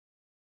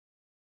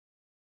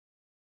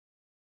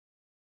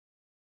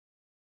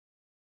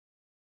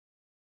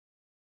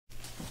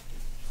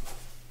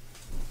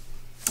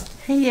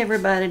Hey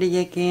everybody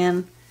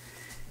again.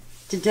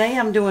 Today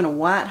I'm doing a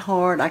white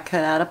heart I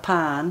cut out of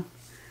pine.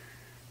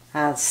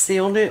 I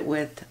sealed it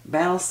with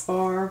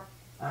Valspar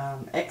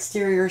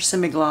Exterior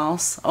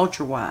Semi-gloss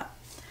Ultra-White.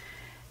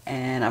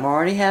 And I've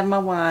already had my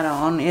white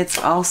on. It's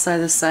also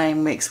the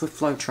same mixed with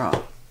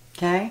floetrol.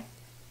 Okay?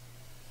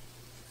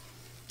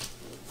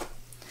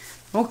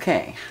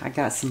 Okay, I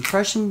got some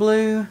Prussian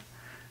blue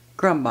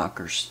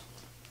Grumbachers.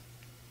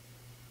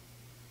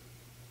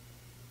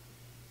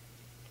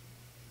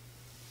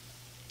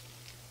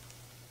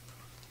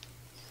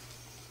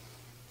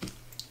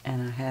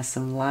 And I have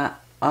some light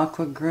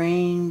Aqua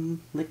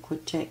green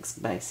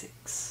Liquitex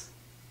basics.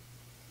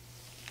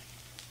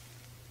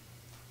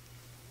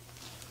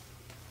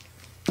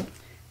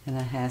 And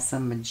I have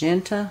some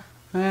Magenta.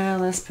 Well,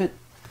 let's put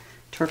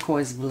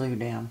Turquoise Blue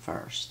down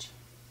first.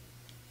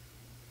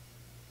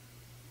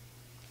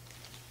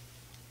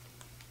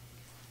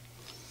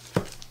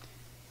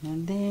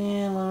 And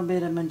then a little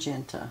bit of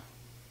Magenta.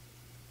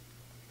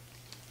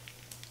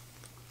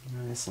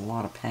 Oh, that's a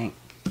lot of paint.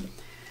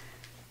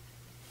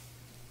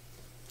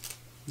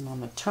 And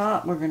on the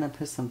top, we're going to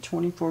put some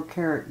 24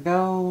 karat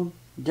gold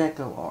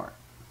Deco Art.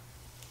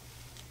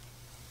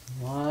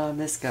 Love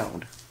this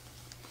gold.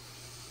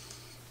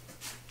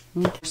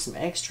 There's some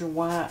extra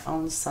white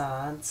on the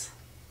sides.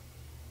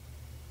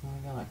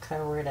 We're going to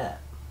cover it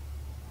up.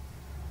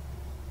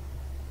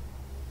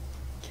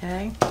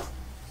 Okay.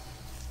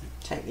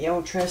 Take the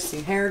old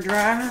trusty hair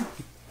dryer.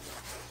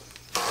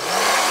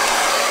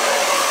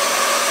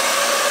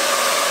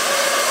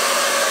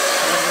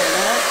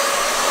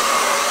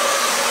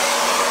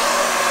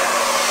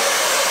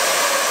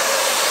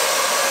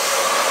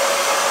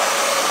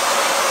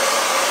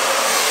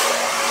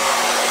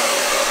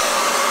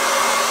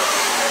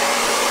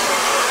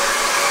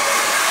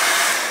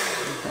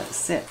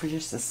 Sit for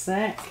just a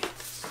sec.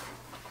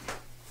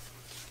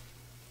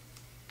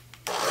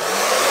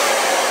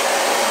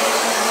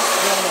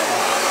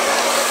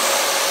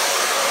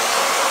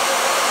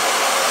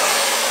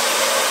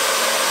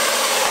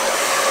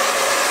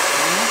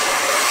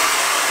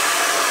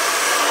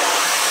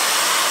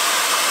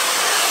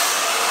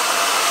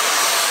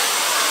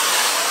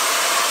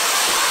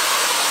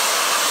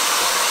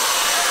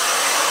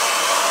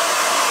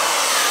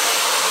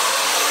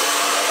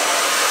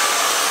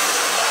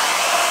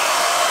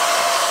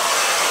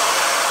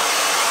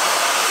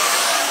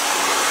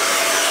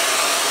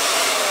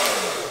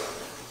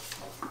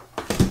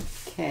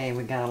 Okay,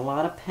 we got a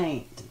lot of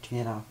paint to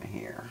get off of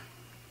here.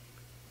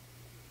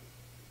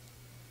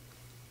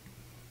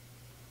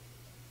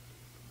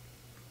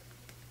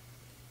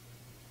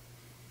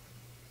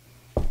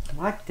 I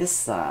like this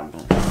side,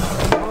 but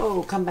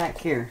oh, come back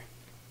here.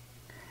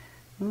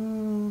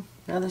 The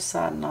other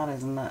side not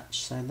as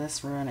much, so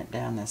let's run it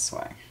down this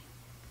way.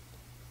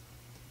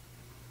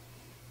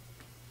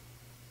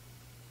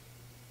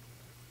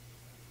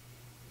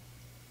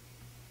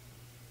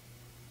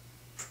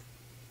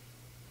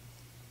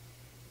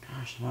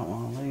 Gosh, I don't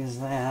want to lose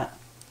that.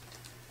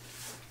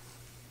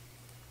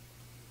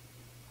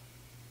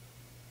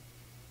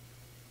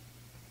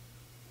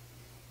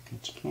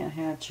 But you can't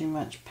have too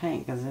much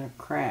paint because it'll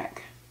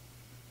crack.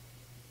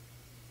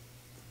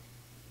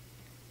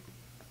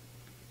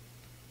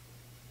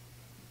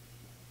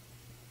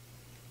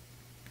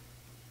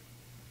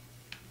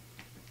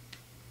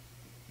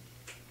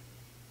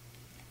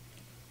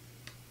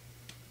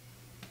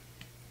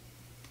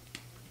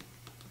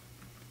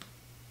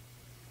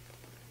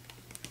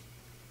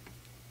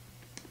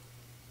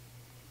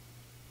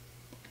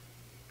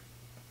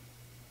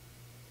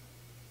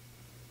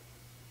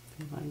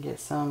 I get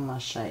some of my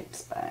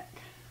shapes back.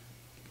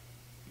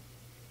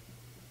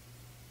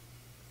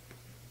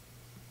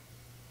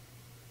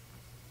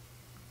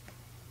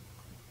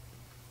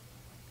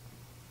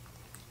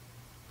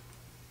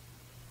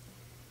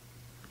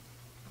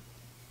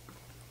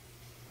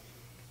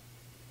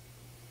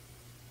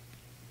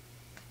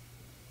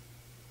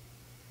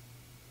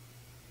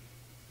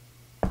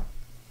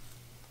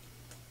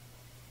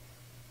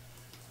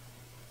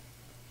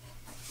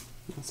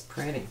 That's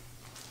pretty.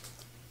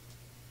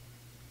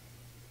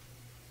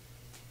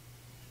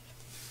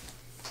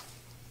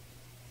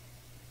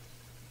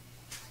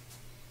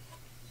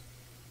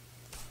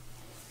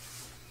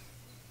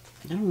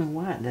 I don't know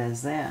why it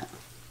does that.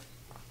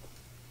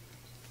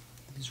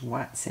 There's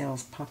white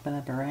cells popping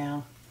up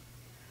around.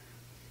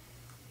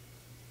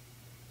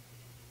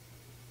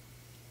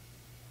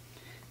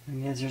 I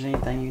guess there's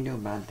anything you can do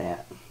about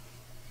that.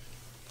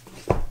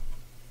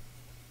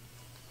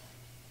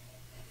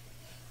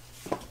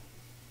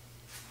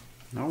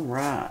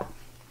 Alright.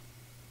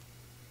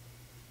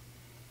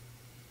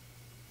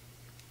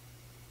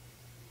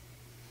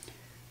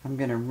 I'm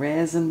going to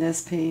resin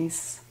this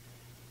piece.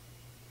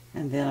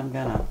 And then I'm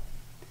going to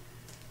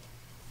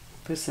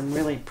put some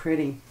really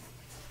pretty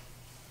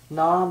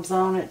knobs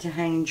on it to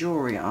hang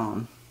jewelry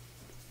on.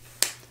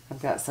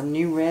 I've got some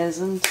new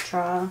resin to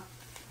try.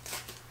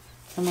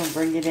 I'm going to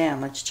bring it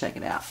down. Let's check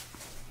it out.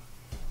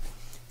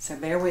 So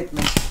bear with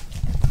me.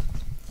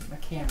 My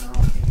camera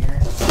over here.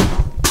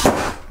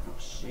 Oh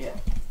shit.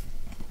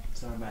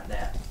 Sorry about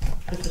that.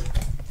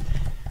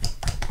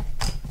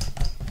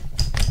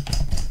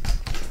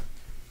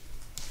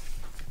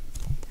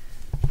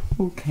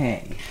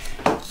 Okay.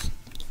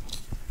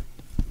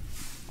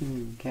 There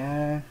you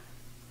go.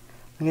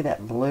 Look at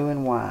that blue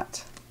and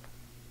white.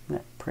 Isn't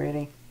that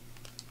pretty?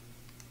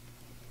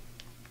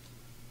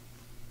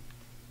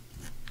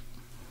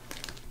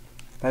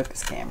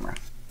 Focus camera.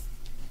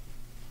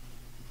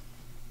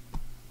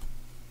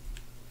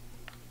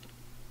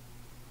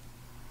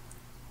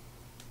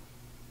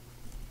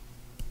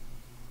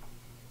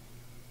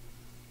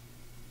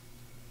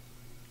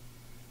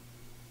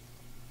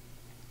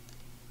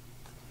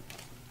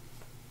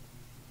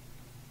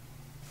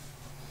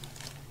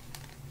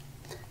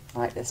 I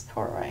like this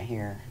part right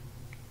here.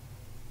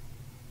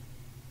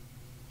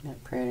 Isn't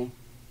that pretty?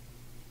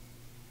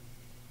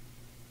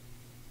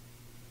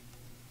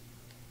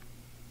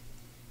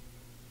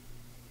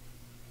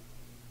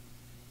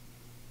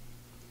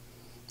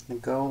 The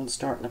gold's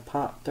starting to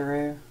pop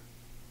through.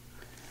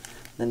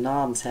 The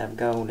knobs have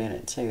gold in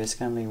it too. It's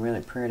going to be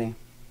really pretty.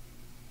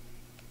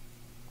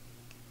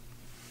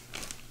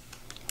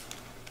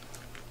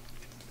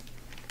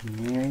 And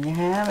there you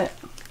have it.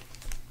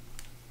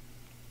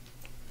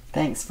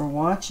 Thanks for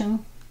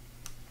watching,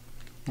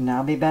 and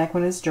I'll be back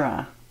when it's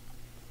dry.